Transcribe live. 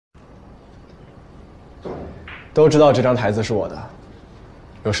都知道这张台子是我的，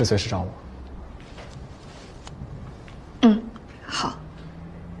有事随时找我。嗯，好。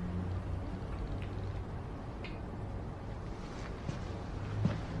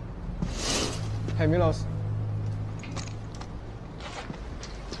嘿，米老师。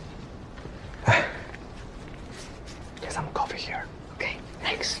哎，get some coffee here. Okay,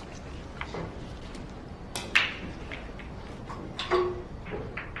 thanks.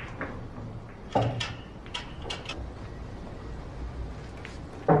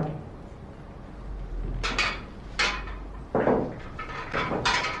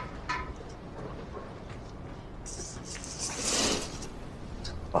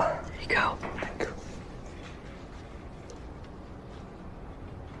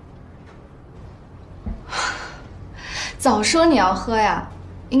早说你要喝呀，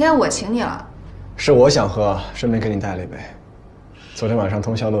应该我请你了。是我想喝，顺便给你带了一杯。昨天晚上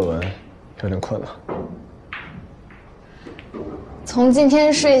通宵论文，有点困了。从今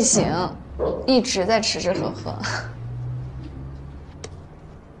天睡醒，一直在吃吃喝喝。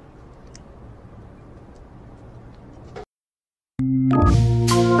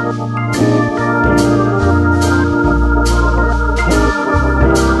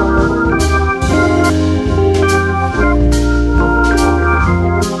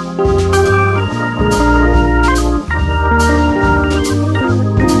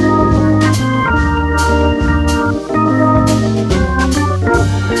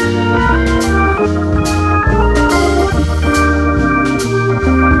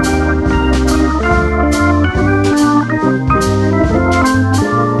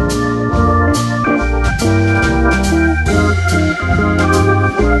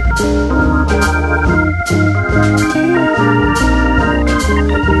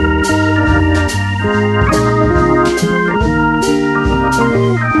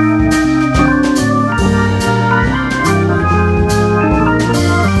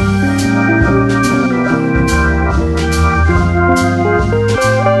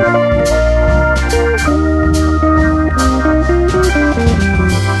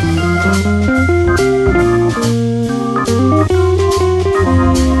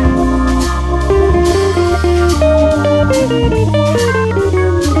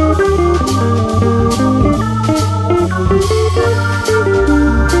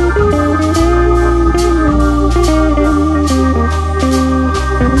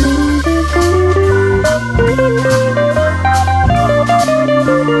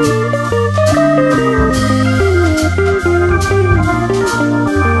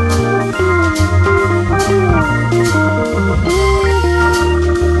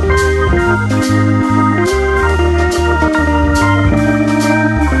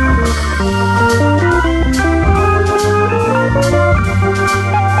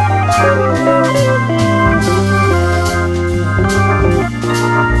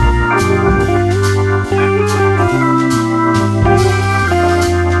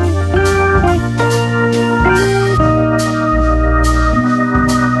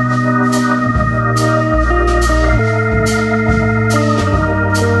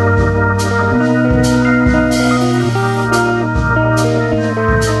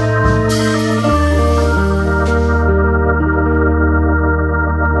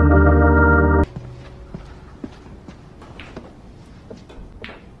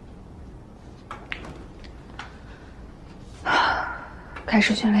开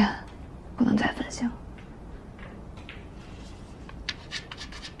始训练，不能再分心了。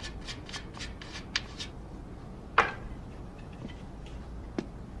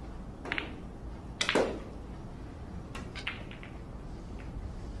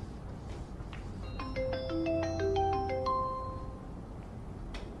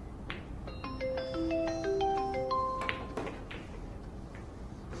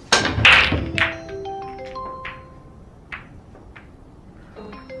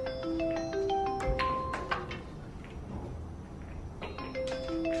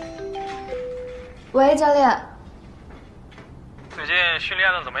喂，教练。最近训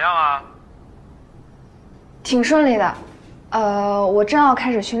练的怎么样啊？挺顺利的，我正要开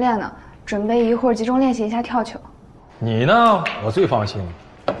始训练呢，准备一会儿集中练习一下跳球。你呢？我最放心。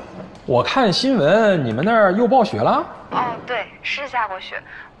我看新闻，你们那儿又暴雪了？哦，对，是下过雪，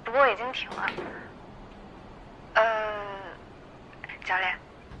不过已经停了。教练，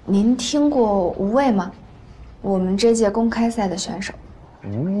您听过吴畏吗？我们这届公开赛的选手。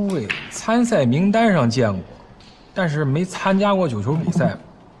吴畏，参赛名单上见过，但是没参加过九球比赛，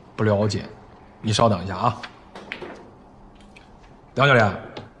不了解。你稍等一下啊。梁教练，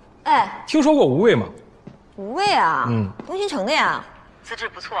哎，听说过吴畏吗？吴畏啊，嗯，东新城的呀，资质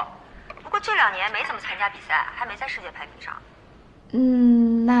不错，不过这2年没怎么参加比赛，还没在世界排名上。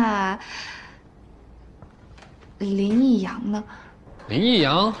那林亦扬呢？林亦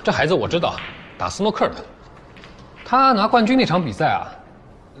扬这孩子我知道，打斯诺克的。他拿冠军那场比赛啊，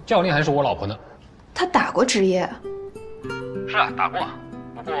教练还是我老婆呢。他打过职业？是啊，打过，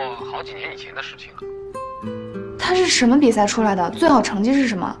不过好几年以前的事情了。他是什么比赛出来的？最好成绩是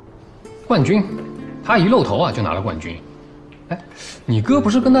什么？冠军，他一露头啊就拿了冠军。哎，你哥不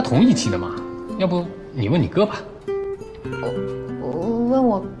是跟他同一期的吗？要不你问你哥吧。我问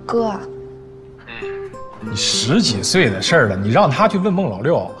我哥啊。你10几岁的事儿了，你让他去问孟老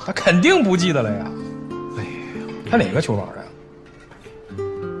六，他肯定不记得了呀。哎呀，他哪个球馆的呀？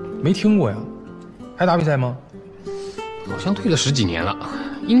没听过呀？还打比赛吗？好像退了10几年了，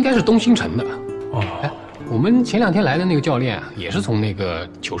应该是东星城的。哦，哎，我们前2天来的那个教练啊，也是从那个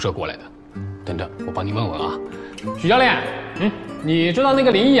球社过来的。等着，我帮你问问啊。许教练，你知道那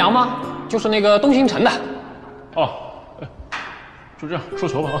个林亦扬吗？就是那个东星城的。哦，就这样说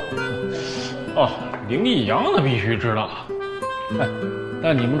球吧啊。哦，林亦扬那必须知道。哎，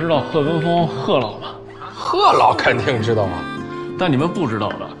但你们知道贺文峰贺老吗？贺老肯定知道啊。但你们不知道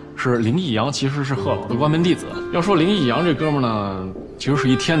的是，林亦扬其实是贺老的关门弟子。要说林亦扬这哥们呢，其实是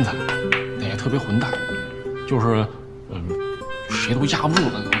一天才，但也特别混蛋，就是谁都压不住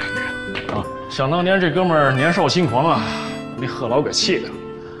的那种感觉啊。想当年这哥们儿年少轻狂啊，被贺老给气的，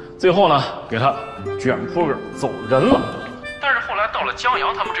最后呢给他卷铺盖走人了。但是后来到了江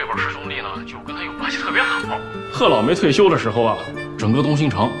阳他们这帮师兄弟呢，就跟他有关系特别好。贺老没退休的时候啊，整个东星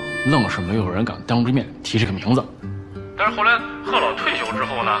城愣是没有人敢当着面提这个名字。但是后来贺老退休之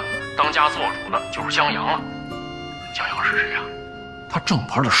后呢，当家做主的就是江阳了。江阳是谁呀？他正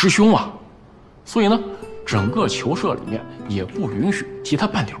牌的师兄啊。所以呢，整个球社里面也不允许提他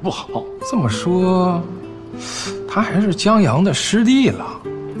半点不好。这么说，他还是江阳的师弟了。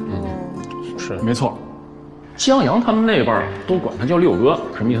是没错。江阳他们那边都管他叫六哥，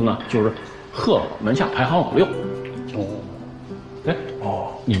什么意思呢？就是贺老门下排行老6。哎，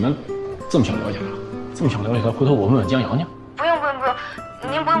你们这么想了解他？这么想了解他，回头我问问江阳去。不用，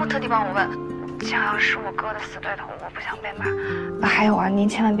您不用特地帮我问。江阳是我哥的死对头，我不想被骂。还有啊，您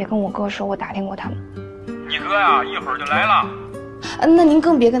千万别跟我哥说我打听过他们。你哥呀，一会儿就来了。那您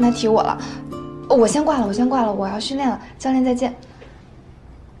更别跟他提我了。我先挂了，我要训练了，教练再见。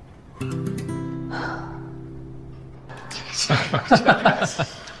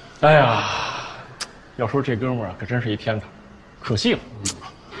哎呀，要说这哥们儿可真是一天才，可惜了。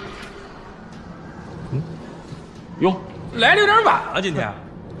哟，来的有点晚了，今天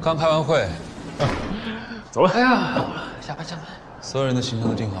刚开完会。走吧。哎呀，下班。所有人的行程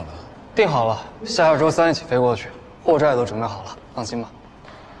都定好了。定好了，下周3一起飞过去，货债都准备好了，放心吧。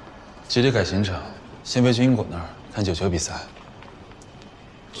急着改行程，先飞去英国那儿看9球比赛。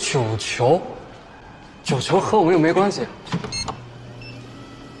9球？9球和我们又没关系。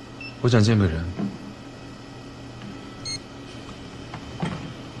我想见个人。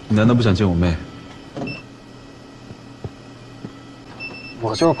你难道不想见我妹？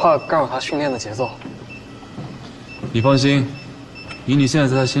我就是怕干扰她训练的节奏。你放心，以你现在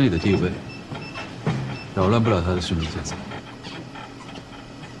在她心里的地位，扰乱不了她的训练节奏。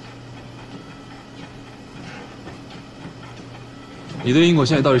你对英国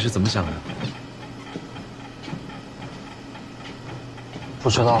现在到底是怎么想的？不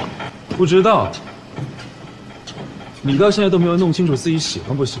知道。不知道？你到现在都没有弄清楚自己喜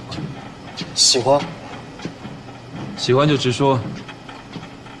欢不喜欢？喜欢。喜欢就直说。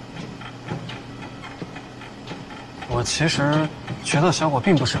我其实觉得小果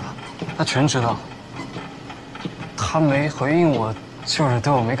并不是他全知道。他没回应我，就是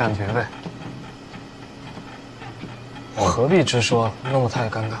对我没感觉呗。我何必直说，弄得他也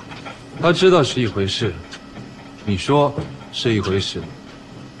尴尬。他知道是一回事，你说是一回事。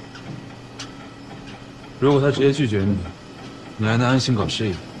如果他直接拒绝你，你还能安心搞事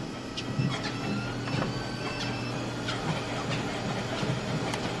业？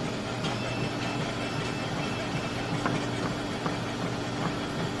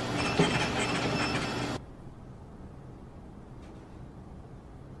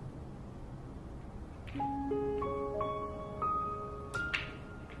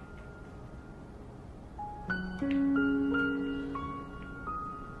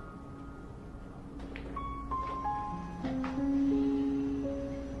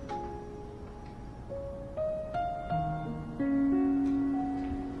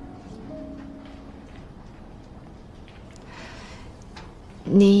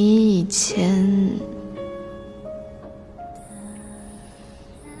你以前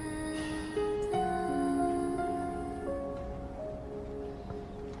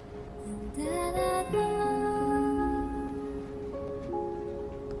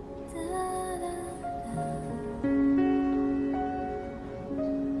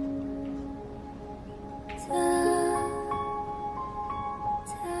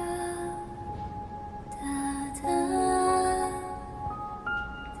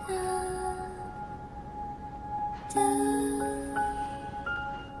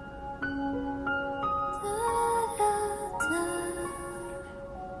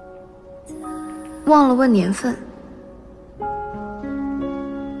忘了问年份。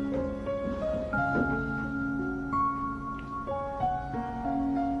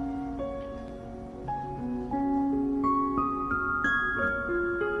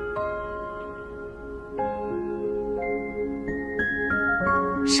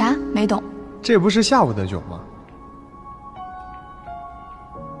啥？没懂。这不是下午的酒吗？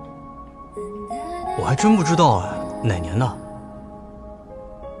我还真不知道哎，哪年的？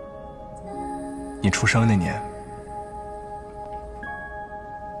你出生那年。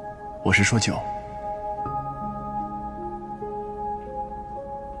我是说酒。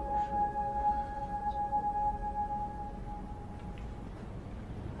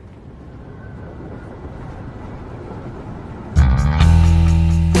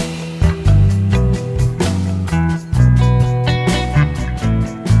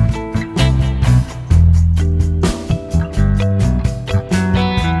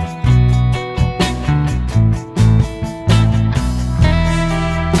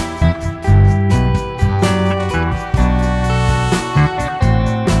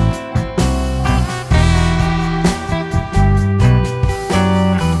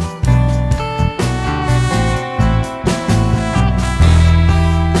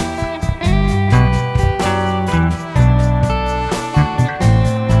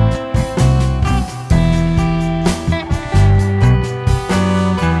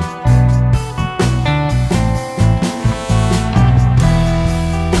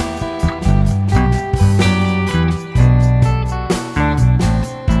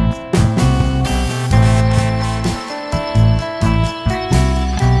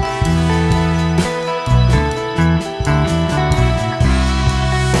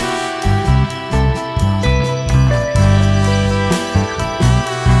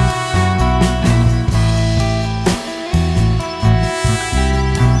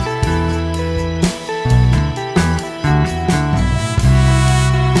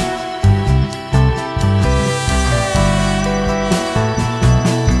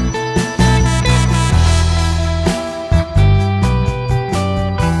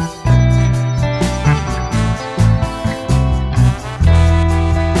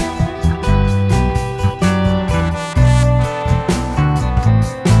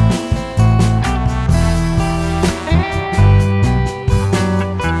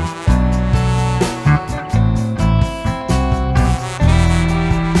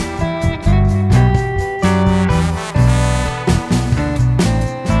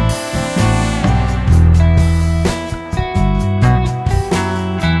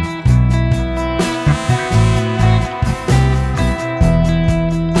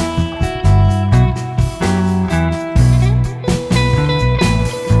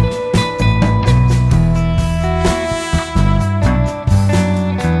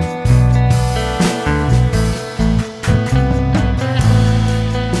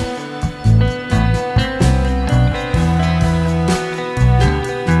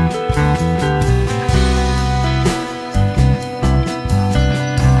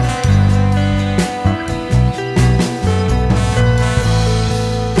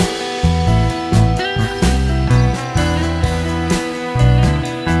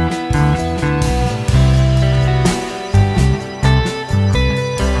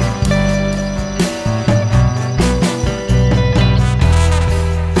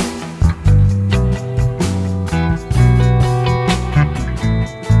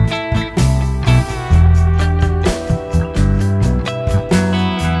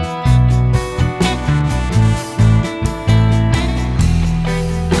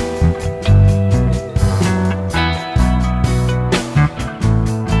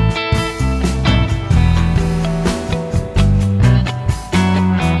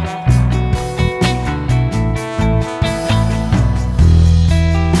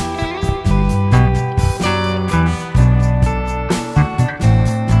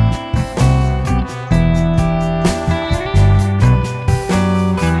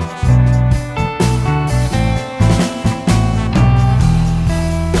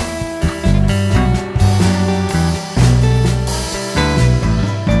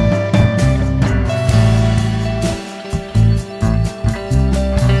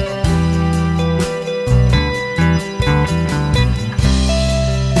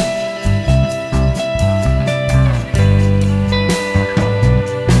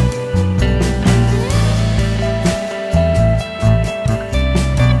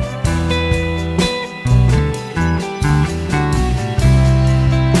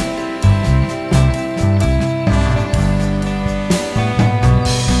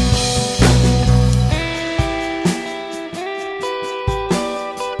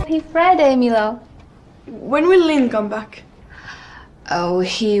Happy Friday, Milo. When will Lin come back? Oh,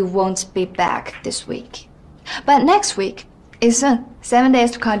 he won't be back this week. But next week is soon. 7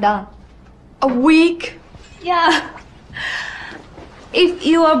 days to count down. A week? Yeah. If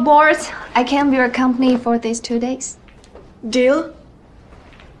you are bored, I can be your company for these 2 days. Deal?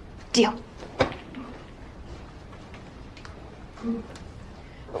 Deal.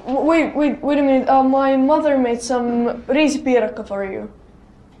 Wait a minute. My mother made some riisipiirakka for you.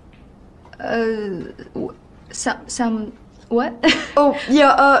 Some what? Oh,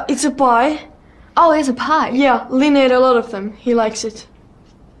 yeah, it's a pie. Oh, it's a pie. Yeah, Lin ate a lot of them. He likes it.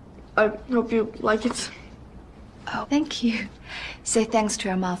 I hope you like it. Oh, thank you. Say thanks to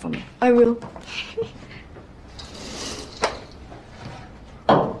your mom for me. I will.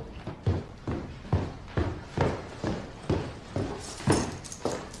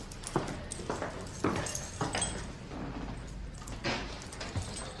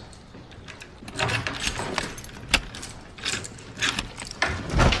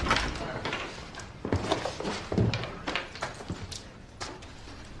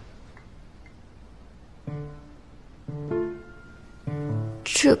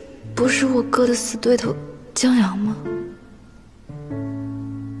 这不是我哥的死对头江阳吗？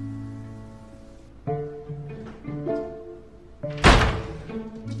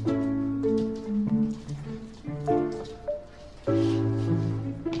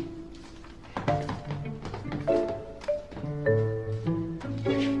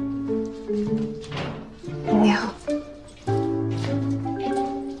你好，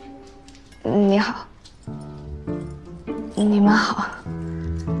你好，你们好。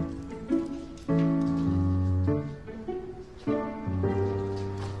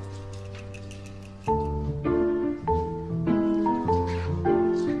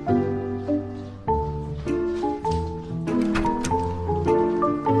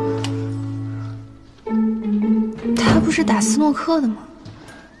他不是打斯诺克的吗？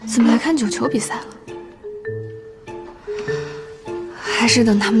怎么来看9球比赛了？还是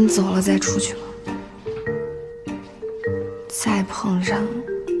等他们走了再出去吧。再碰上，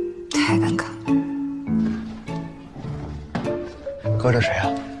太尴尬了。哥，这谁啊？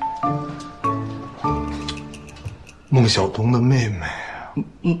孟小冬的妹妹。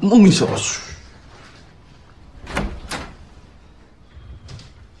孟小雪。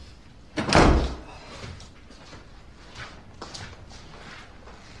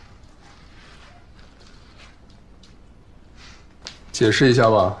解释一下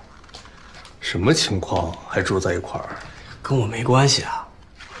吧，什么情况还住在一块儿？跟我没关系啊。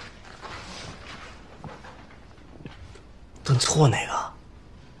顿挫哪个？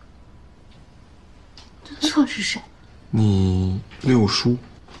顿挫是谁？你六叔。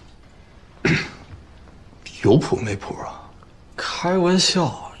有谱没谱啊？开玩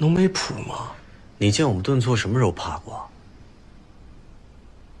笑，能没谱吗？你见我们顿挫什么时候怕过？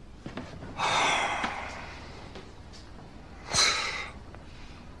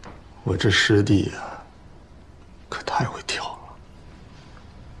我这师弟呀，可太会